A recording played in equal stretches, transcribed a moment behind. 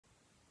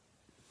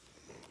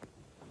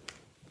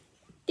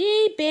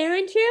Bear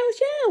and Cheryl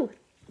Show,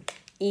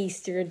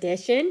 Easter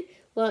edition.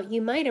 Well,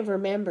 you might have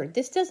remembered,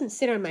 this doesn't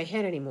sit on my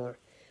head anymore.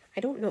 I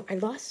don't know. I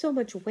lost so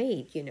much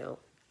weight, you know.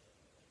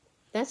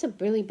 That's a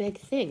really big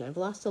thing. I've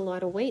lost a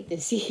lot of weight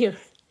this year.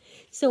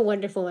 So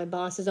wonderful. My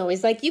boss is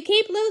always like, you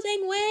keep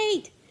losing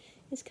weight.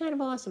 It's kind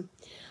of awesome.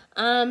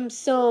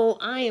 So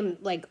I am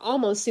like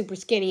almost super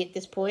skinny at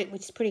this point,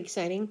 which is pretty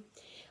exciting.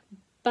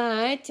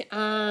 But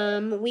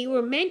we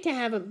were meant to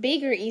have a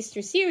bigger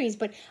Easter series,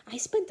 but I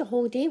spent the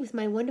whole day with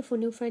my wonderful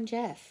new friend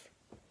Jeff.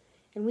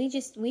 And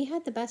we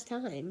had the best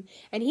time.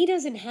 And he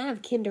doesn't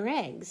have Kinder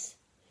Eggs.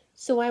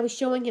 So I was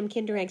showing him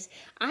Kinder Eggs.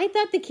 I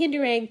thought the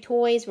Kinder Egg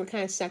toys were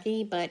kind of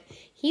sucky, but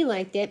he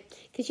liked it.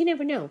 Because you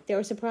never know. They're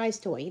a surprise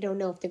toy. You don't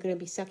know if they're going to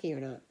be sucky or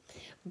not.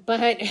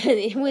 But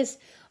it was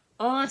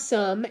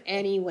awesome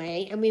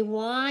anyway. And we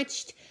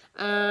watched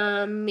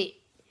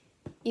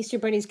Easter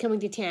Bunny's Coming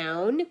to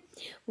Town,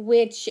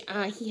 which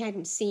he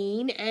hadn't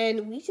seen,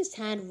 and we just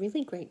had a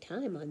really great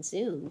time on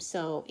Zoom.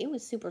 So it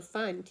was super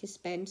fun to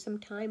spend some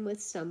time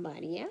with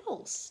somebody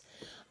else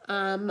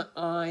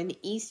on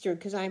Easter,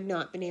 because I've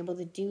not been able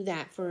to do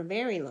that for a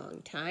very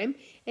long time.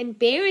 And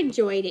Bear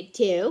enjoyed it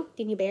too.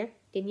 Didn't you, Bear?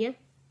 Didn't you?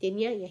 Didn't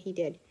you? Yeah, he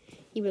did.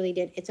 He really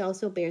did. It's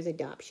also Bear's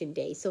adoption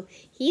day. So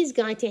he's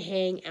got to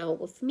hang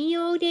out with me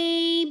all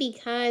day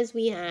because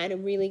we had a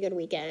really good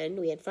weekend.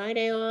 We had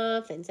Friday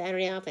off and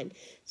Saturday off and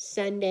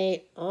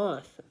Sunday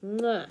off.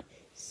 Mwah.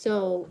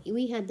 So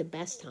we had the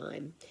best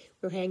time.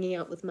 We're hanging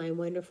out with my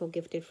wonderful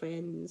gifted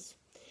friends.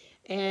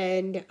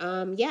 And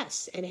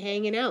yes, and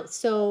hanging out.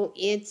 So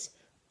it's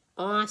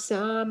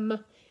awesome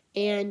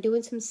and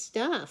doing some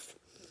stuff.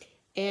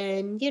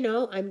 And, you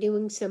know, I'm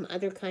doing some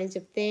other kinds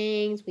of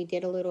things. We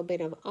did a little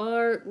bit of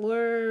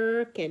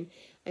artwork, and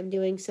I'm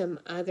doing some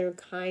other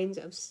kinds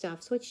of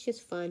stuff. So it's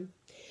just fun.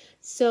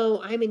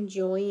 So I'm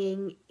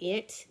enjoying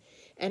it.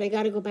 And I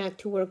got to go back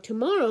to work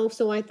tomorrow.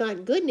 So I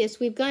thought, goodness,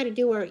 we've got to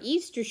do our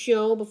Easter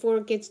show before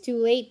it gets too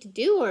late to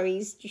do our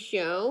Easter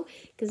show.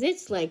 Because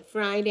it's like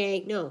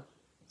Sunday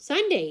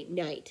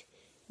night.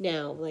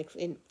 Now, like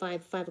in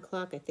 5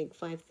 o'clock, I think,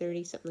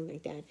 5:30, something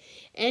like that.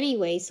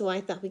 Anyway, so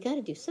I thought we got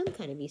to do some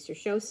kind of Easter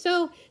show.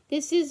 So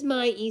this is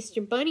my Easter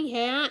Bunny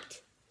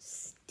hat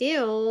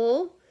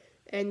still.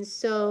 And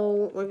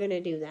so we're going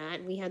to do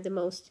that. We had the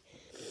most,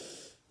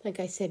 like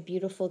I said,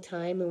 beautiful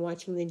time in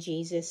watching the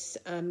Jesus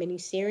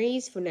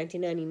miniseries for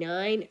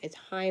 1999. It's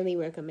highly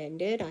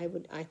recommended.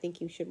 I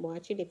think you should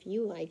watch it if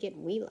you like it.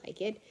 We like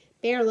it.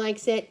 Bear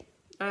likes it.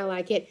 I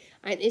like it.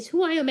 It's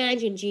who I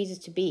imagine Jesus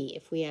to be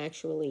if we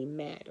actually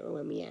met or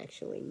when we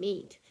actually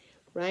meet,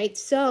 right?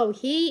 So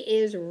he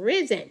is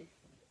risen.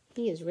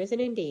 He is risen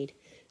indeed.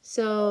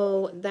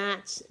 So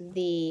that's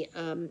the,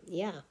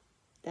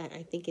 that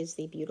I think is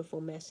the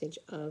beautiful message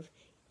of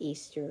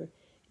Easter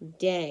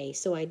Day.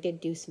 So I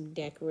did do some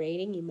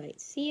decorating. You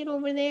might see it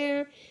over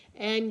there.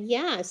 And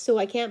yeah, so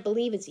I can't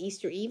believe it's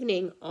Easter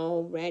evening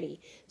already.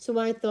 So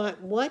I thought,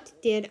 what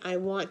did I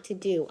want to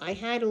do? I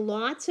had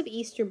lots of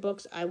Easter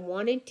books I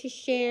wanted to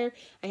share.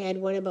 I had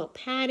one about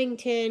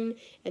Paddington,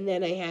 and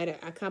then I had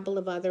a couple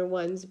of other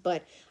ones,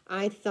 but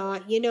I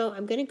thought, you know,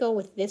 I'm going to go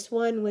with this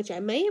one, which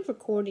I may have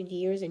recorded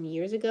years and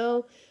years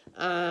ago,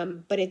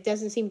 but it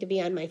doesn't seem to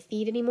be on my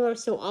feed anymore.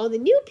 So all the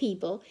new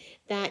people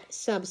that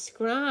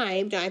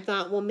subscribed, I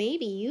thought, well,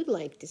 maybe you'd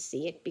like to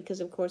see it,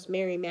 because, of course,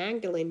 Mary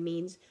Magdalene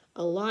means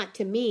a lot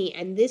to me,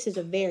 and this is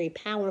a very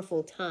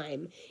powerful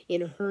time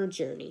in her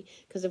journey,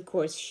 because, of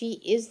course,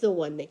 she is the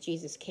one that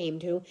Jesus came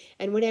to,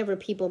 and whatever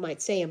people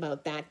might say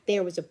about that,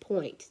 there was a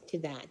point to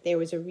that. There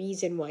was a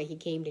reason why he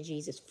came to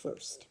Jesus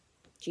first.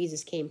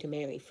 Jesus came to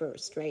Mary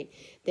first, right?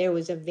 There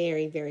was a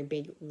very, very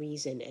big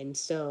reason, and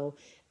so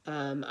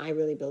I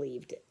really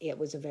believed it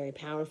was a very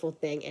powerful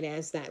thing, and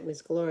as that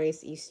was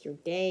Glorious Easter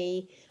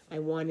Day, I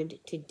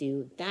wanted to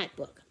do that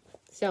book.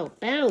 So,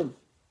 boom!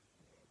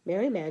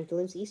 Mary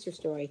Magdalene's Easter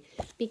story,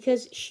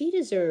 because she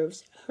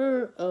deserves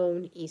her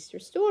own Easter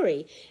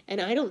story, and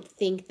I don't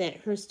think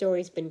that her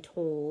story's been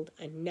told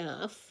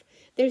enough.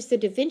 There's the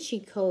Da Vinci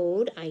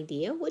Code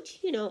idea, which,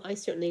 you know, I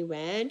certainly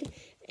read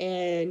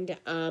and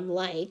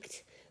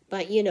liked,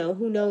 but, you know,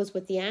 who knows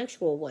what the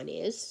actual one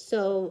is.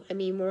 So, I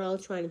mean, we're all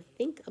trying to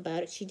think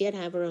about it. She did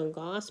have her own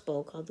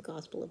gospel called the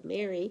Gospel of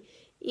Mary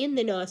in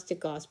the Gnostic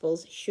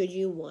Gospels, should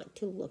you want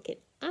to look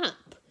it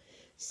up.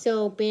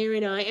 So Bear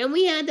and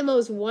we had the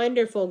most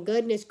wonderful,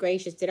 goodness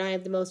gracious, did I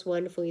have the most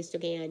wonderful Easter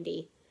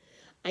candy?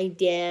 I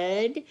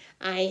did.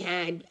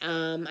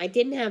 I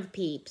didn't have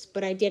Peeps,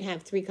 but I did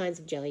have 3 kinds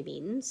of jelly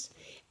beans.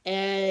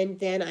 And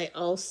then I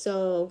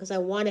also, because I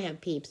want to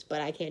have Peeps, but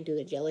I can't do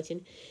the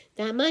gelatin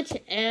that much.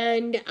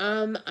 And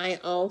I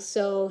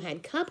also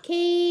had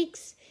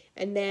cupcakes,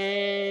 and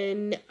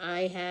then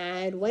I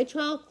had white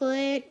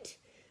chocolate,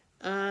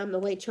 a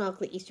white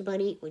chocolate Easter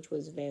bunny, which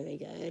was very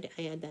good.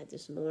 I had that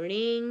this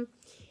morning.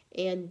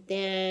 And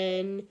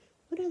then,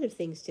 what other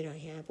things did I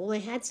have? Well, I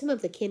had some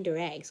of the Kinder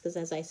Eggs, because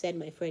as I said,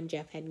 my friend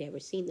Jeff had never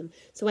seen them.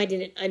 So I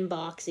did an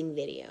unboxing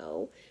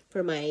video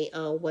for my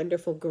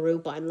wonderful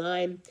group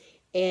online.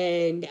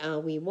 And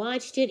we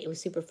watched it. It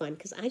was super fun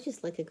because I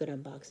just like a good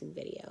unboxing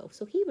video.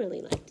 So he really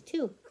liked it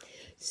too.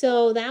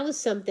 So that was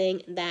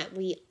something that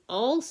we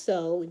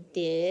also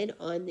did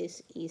on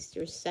this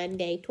Easter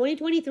Sunday,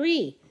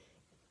 2023.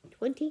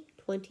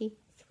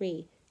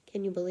 2023.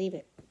 Can you believe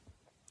it?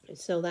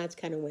 So that's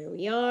kind of where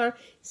we are.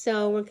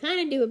 So we're kind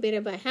of do a bit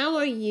of a how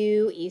are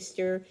you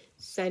Easter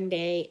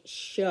Sunday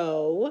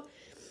show.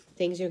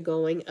 Things are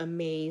going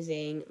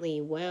amazingly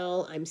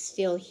well. I'm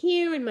still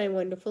here in my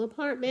wonderful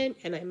apartment,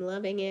 and I'm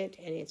loving it,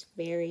 and it's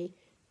very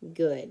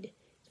good.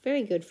 It's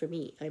very good for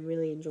me. I'm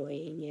really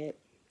enjoying it.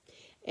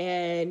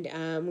 And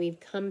we've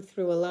come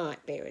through a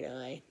lot, Bear and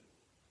I.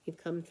 We've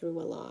come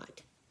through a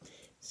lot.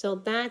 So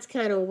that's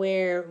kind of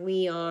where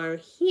we are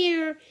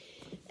here,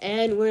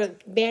 and we're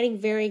getting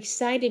very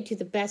excited to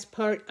the best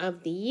part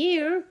of the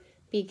year,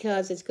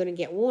 because it's going to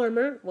get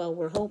warmer. Well,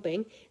 we're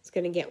hoping it's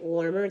going to get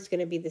warmer. It's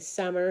going to be the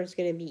summer. It's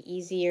going to be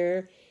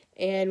easier.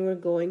 And we're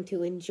going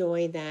to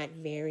enjoy that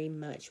very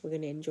much. We're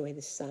going to enjoy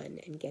the sun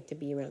and get to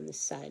be around the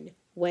sun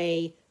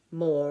way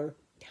more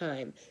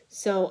time.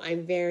 So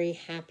I'm very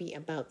happy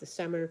about the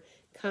summer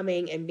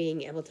coming and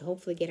being able to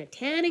hopefully get a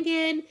tan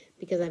again,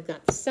 because I've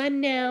got the sun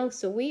now.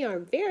 So we are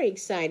very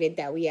excited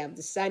that we have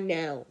the sun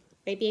now.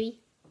 Right, baby?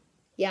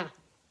 Yeah.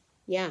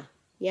 Yeah.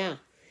 Yeah.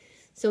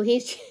 So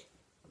he's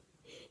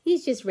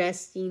just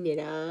resting it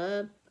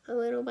up a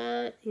little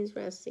bit. He's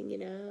resting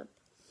it up.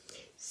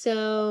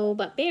 So,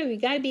 but Bear, we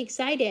got to be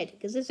excited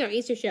because this is our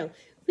Easter show.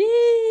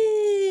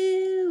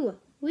 Woo!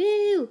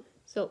 Woo!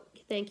 So,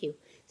 thank you.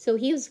 So,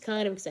 he was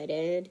kind of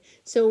excited.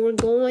 So, we're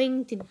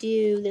going to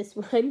do this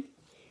one.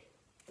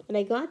 And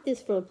I got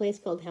this from a place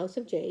called House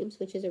of James,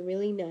 which is a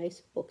really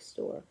nice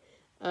bookstore.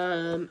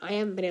 I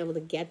haven't been able to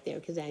get there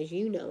because, as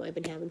you know, I've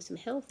been having some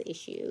health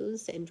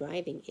issues and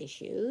driving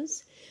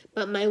issues.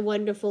 But my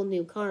wonderful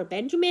new car,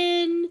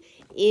 Benjamin,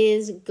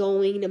 is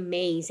going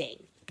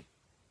amazing.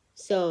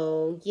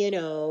 So, you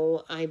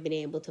know, I've been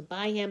able to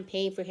buy him,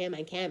 pay for him.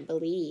 I can't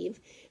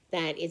believe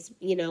that it's,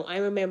 you know, I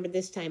remember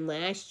this time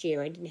last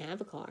year I didn't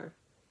have a car.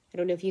 I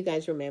don't know if you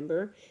guys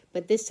remember,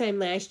 but this time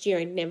last year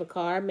I didn't have a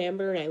car,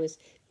 remember? And I was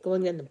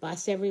going on the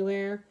bus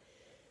everywhere.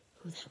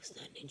 Oh, that was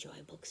not an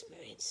enjoyable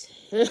experience,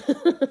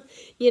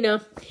 you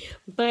know,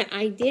 but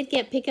I did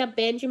pick up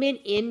Benjamin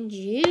in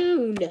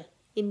June,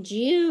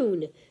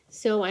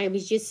 so I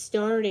was just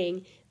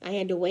starting. I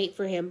had to wait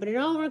for him, but it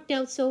all worked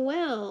out so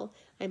well.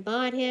 I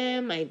bought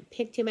him, I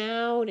picked him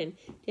out and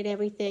did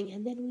everything,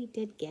 and then we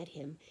did get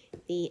him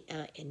the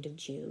end of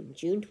June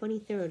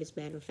 23rd, as a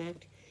matter of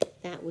fact.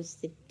 That was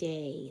the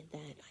day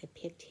that I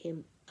picked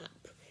him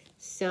up.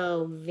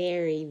 So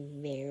very,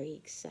 very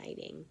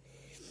exciting.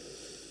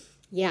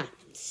 Yeah,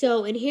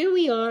 so, and here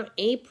we are,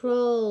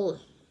 April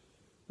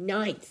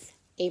 9th,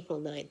 I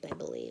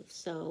believe.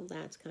 So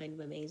that's kind of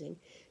amazing.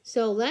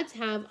 So let's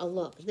have a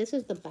look. This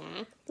is the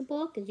back of the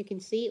book. As you can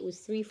see, it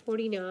was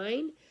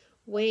 $3.49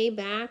 way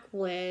back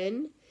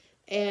when.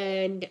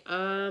 And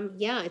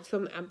yeah, it's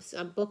from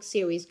a book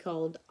series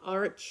called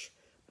Arch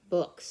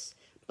Books,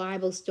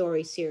 Bible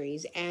Story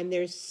Series. And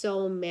there's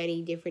so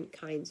many different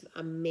kinds of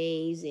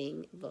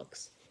amazing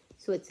books.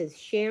 So it says,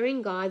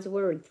 sharing God's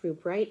Word through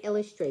bright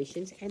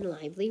illustrations and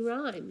lively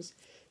rhymes.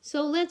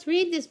 So let's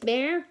read this,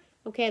 Bear.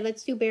 Okay,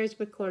 let's do Bear's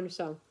Book Corner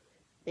song.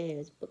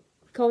 Bear's Book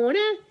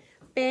Corner,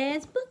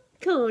 Bear's Book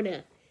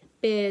Corner,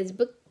 Bear's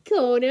Book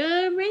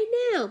Corner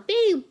right now.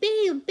 Boom,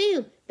 boom,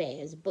 boom.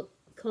 Bear's Book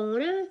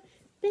Corner,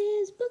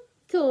 Bear's Book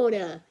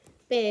Corner,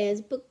 Bear's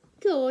Book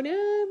Corner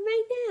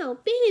right now.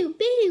 Boom,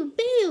 boom,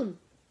 boom.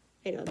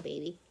 I know,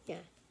 baby.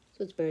 Yeah,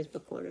 so it's Bear's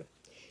Book Corner.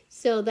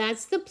 So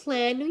that's the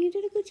plan. No, you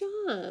did a good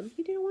job.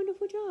 You did a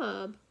wonderful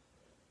job.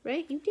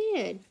 Right? You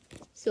did.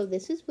 So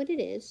this is what it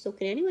is. So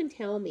can anyone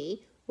tell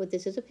me what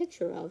this is a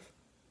picture of?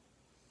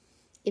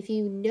 If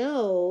you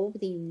know,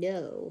 then you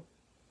know.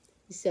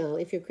 So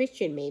if you're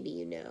Christian, maybe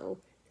you know.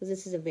 Because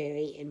this is a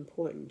very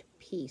important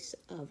piece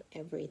of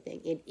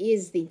everything. It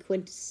is the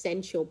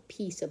quintessential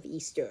piece of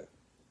Easter.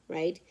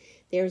 Right?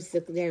 There's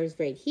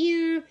right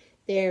here.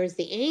 There's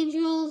the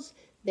angels.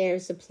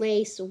 There's a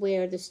place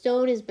where the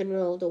stone has been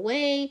rolled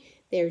away.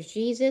 There's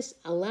Jesus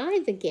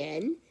alive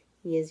again.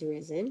 He is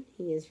risen.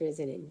 He is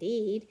risen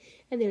indeed.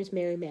 And there's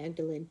Mary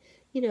Magdalene.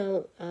 You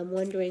know, I'm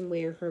wondering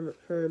where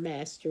her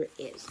master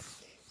is.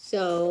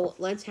 So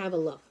let's have a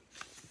look.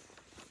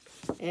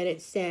 And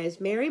it says,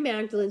 Mary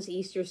Magdalene's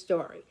Easter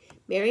story.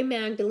 Mary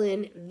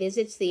Magdalene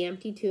visits the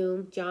empty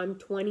tomb, John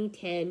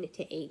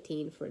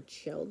 20:10-18 for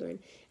children.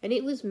 And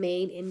it was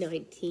made in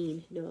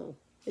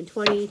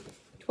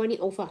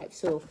 2005,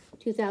 so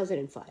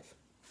 2005.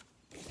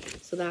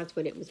 So that's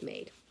when it was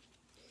made.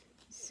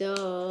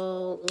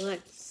 So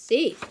let's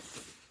see.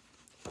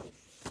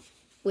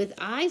 With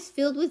eyes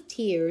filled with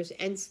tears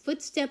and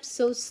footsteps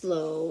so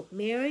slow,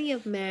 Mary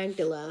of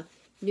Magdala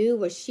knew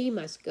where she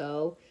must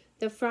go.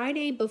 The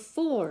Friday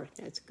before,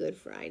 that's Good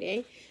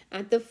Friday,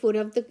 at the foot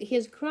of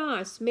his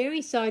cross,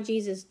 Mary saw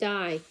Jesus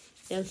die.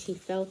 Now she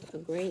felt a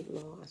great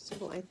loss.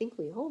 Well, I think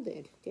we all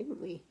did,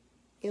 didn't we?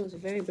 It was a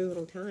very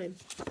brutal time.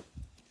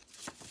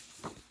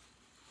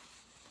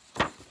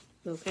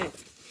 Okay.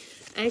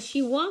 As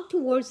she walked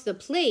towards the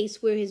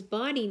place where his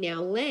body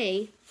now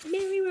lay,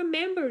 Mary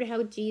remembered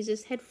how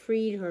Jesus had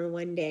freed her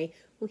one day.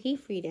 Well, he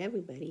freed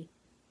everybody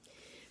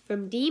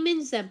from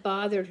demons that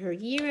bothered her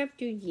year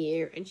after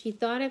year, and she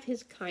thought of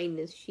his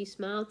kindness. She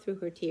smiled through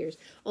her tears,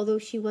 although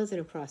she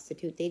wasn't a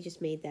prostitute. They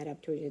just made that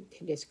up to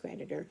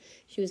discredit her.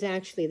 She was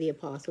actually the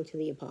apostle to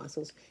the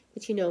apostles,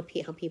 but you know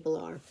how people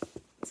are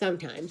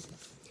sometimes.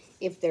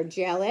 If they're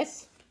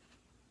jealous,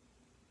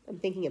 I'm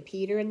thinking of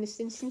Peter in this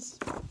instance,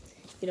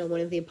 you know,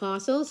 one of the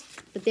apostles,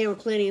 but there were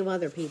plenty of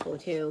other people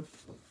too.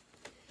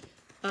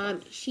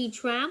 She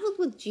traveled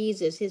with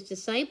Jesus, his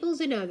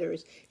disciples, and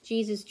others.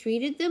 Jesus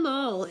treated them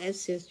all as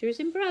sisters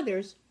and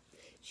brothers.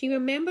 She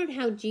remembered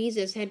how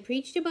Jesus had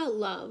preached about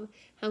love,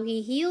 how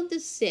he healed the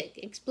sick,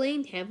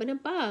 explained heaven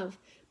above.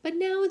 But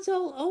now it's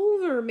all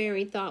over,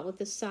 Mary thought with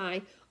a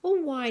sigh.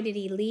 Oh, why did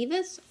he leave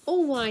us?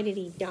 Oh, why did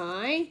he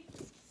die?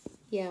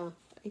 Yeah,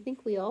 I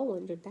think we all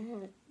wondered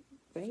that,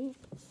 right?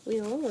 We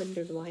all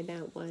wondered why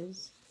that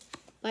was.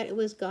 But it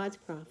was God's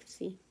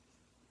prophecy.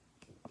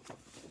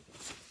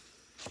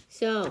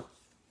 So,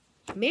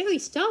 Mary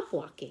stopped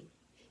walking.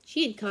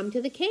 She had come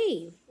to the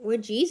cave where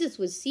Jesus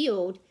was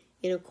sealed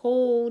in a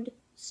cold,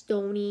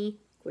 stony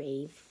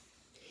grave.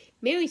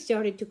 Mary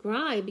started to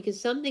cry because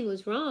something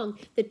was wrong.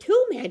 The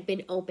tomb had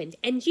been opened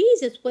and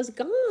Jesus was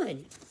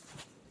gone.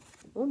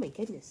 Oh my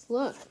goodness,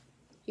 look.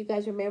 You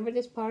guys remember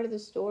this part of the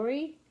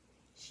story?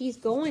 She's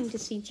going to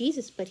see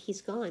Jesus, but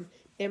he's gone.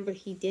 Remember,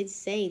 he did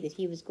say that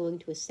he was going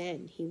to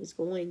ascend. He was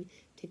going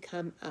to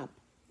come up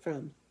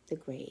from the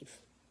grave,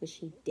 which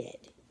he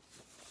did.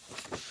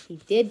 He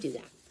did do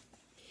that.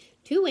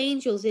 Two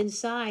angels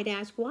inside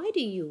asked, "Why do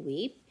you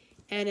weep?"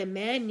 And a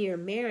man near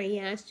Mary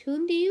asked,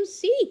 "Whom do you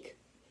seek?"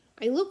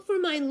 "I look for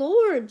my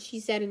Lord," she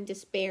said in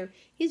despair.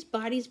 "His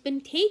body's been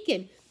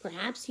taken.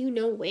 Perhaps you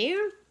know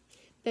where?"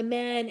 The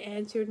man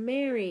answered,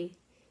 "Mary."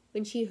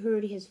 When she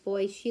heard his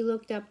voice, she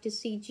looked up to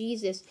see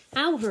Jesus.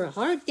 How her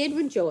heart did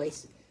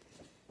rejoice.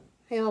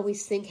 I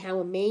always think how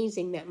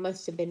amazing that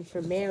must have been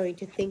for Mary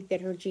to think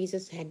that her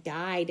Jesus had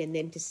died and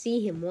then to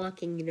see him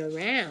walking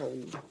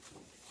around.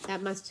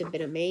 That must have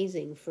been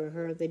amazing for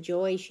her, the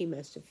joy she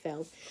must have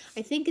felt.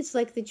 I think it's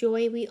like the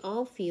joy we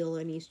all feel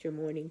on Easter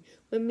morning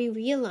when we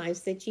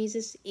realize that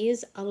Jesus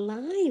is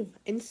alive,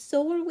 and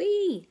so are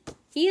we.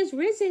 He is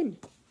risen.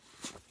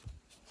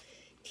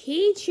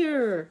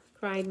 "Teacher,"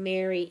 cried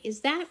Mary,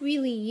 "is that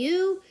really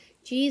you?"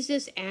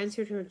 Jesus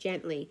answered her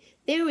gently,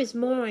 "There is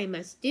more I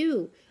must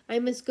do. I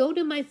must go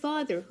to my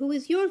Father, who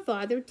is your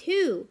Father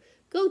too.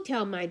 Go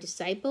tell my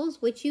disciples,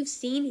 what you've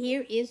seen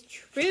here is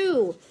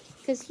true."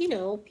 Because, you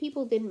know,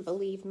 people didn't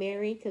believe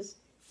Mary because,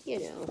 you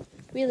know,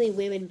 really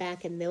women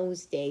back in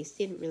those days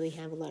didn't really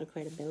have a lot of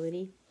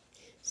credibility.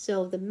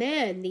 So the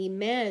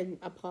men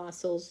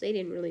apostles, they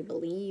didn't really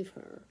believe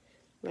her,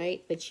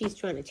 right? But she's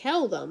trying to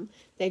tell them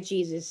that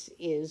Jesus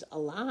is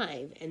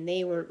alive, and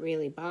they weren't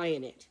really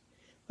buying it.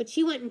 But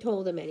she went and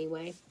told them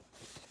anyway.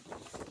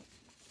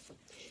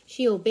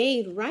 She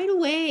obeyed right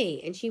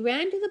away, and she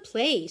ran to the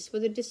place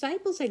where the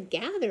disciples had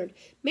gathered.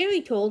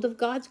 Mary told of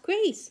God's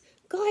grace.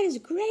 God is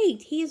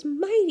great. He is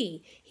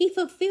mighty. He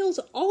fulfills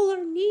all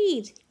our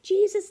needs.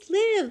 Jesus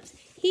lives.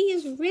 He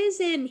is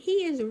risen.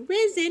 He is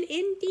risen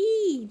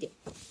indeed.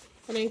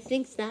 And I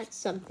think that's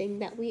something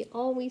that we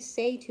always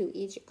say to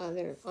each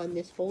other on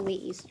this holy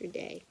Easter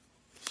day.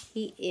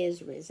 He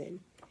is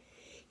risen.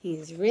 He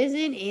is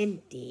risen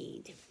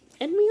indeed.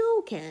 And we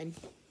all can.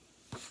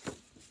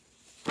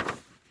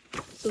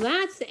 So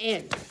that's the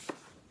end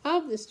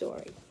of the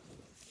story.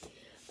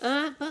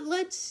 But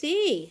let's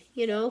see,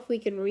 you know, if we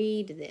can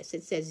read this.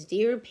 It says,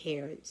 "Dear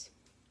parents,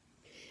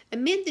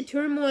 amid the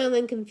turmoil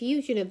and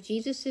confusion of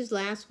Jesus'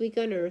 last week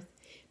on earth,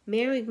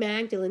 Mary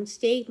Magdalene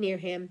stayed near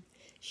him.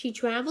 She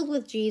traveled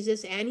with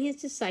Jesus and his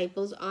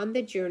disciples on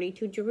the journey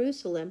to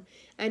Jerusalem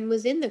and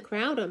was in the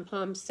crowd on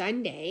Palm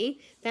Sunday.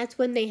 That's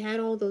when they had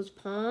all those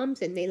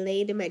palms and they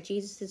laid him at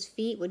Jesus'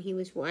 feet when he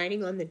was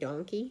riding on the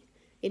donkey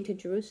into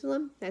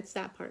Jerusalem. That's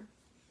that part.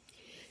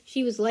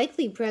 She was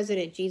likely present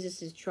at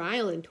Jesus'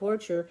 trial and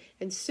torture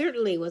and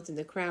certainly was in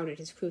the crowd at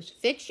his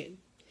crucifixion.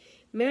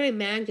 Mary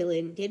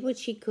Magdalene did what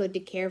she could to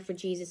care for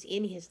Jesus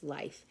in his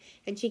life,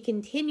 and she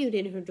continued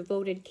in her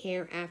devoted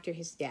care after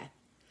his death.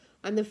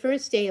 On the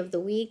first day of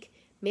the week,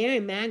 Mary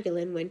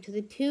Magdalene went to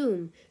the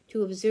tomb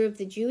to observe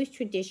the Jewish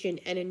tradition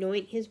and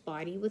anoint his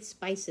body with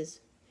spices.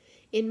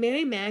 In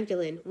Mary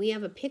Magdalene, we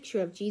have a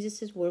picture of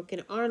Jesus' work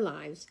in our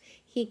lives.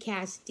 He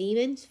cast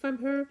demons from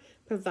her,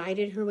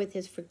 provided her with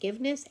his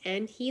forgiveness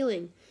and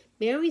healing.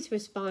 Mary's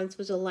response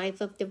was a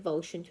life of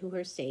devotion to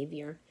her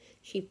Savior.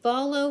 She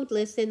followed,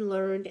 listened,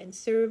 learned, and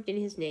served in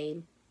his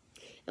name.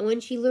 And when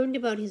she learned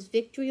about his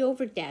victory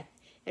over death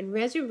and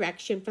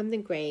resurrection from the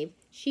grave,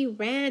 she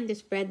ran to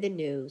spread the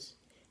news.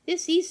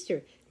 This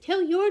Easter,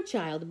 tell your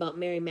child about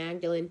Mary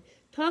Magdalene.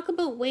 Talk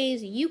about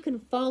ways you can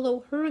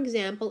follow her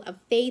example of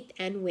faith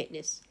and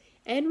witness,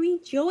 and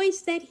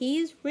rejoice that he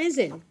is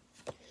risen.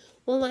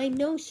 Well, I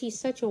know she's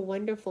such a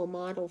wonderful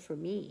model for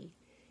me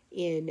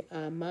in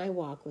my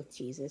walk with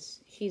Jesus.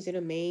 She's an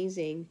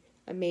amazing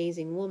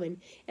amazing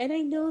woman. And I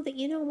know that,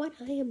 you know what,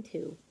 I am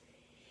too.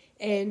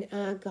 And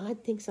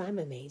God thinks I'm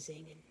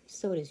amazing, and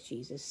so does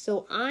Jesus.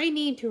 So I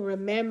need to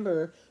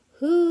remember,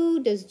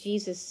 who does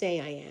Jesus say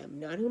I am?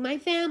 Not who my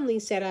family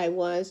said I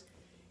was,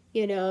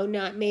 you know,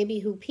 not maybe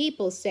who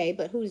people say,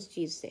 but who does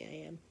Jesus say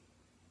I am?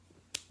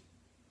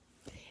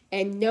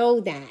 And know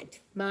that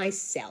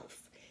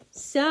myself.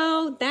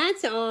 So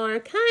that's our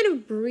kind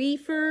of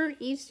briefer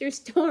Easter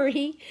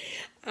story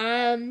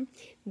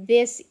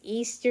this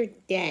Easter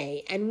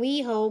day. And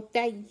we hope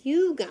that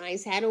you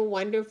guys had a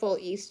wonderful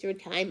Easter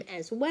time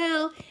as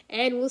well.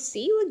 And we'll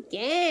see you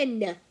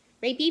again.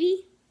 Right,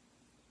 baby?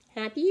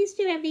 Happy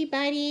Easter,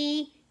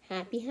 everybody.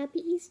 Happy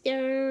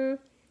Easter.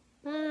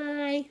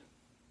 Bye.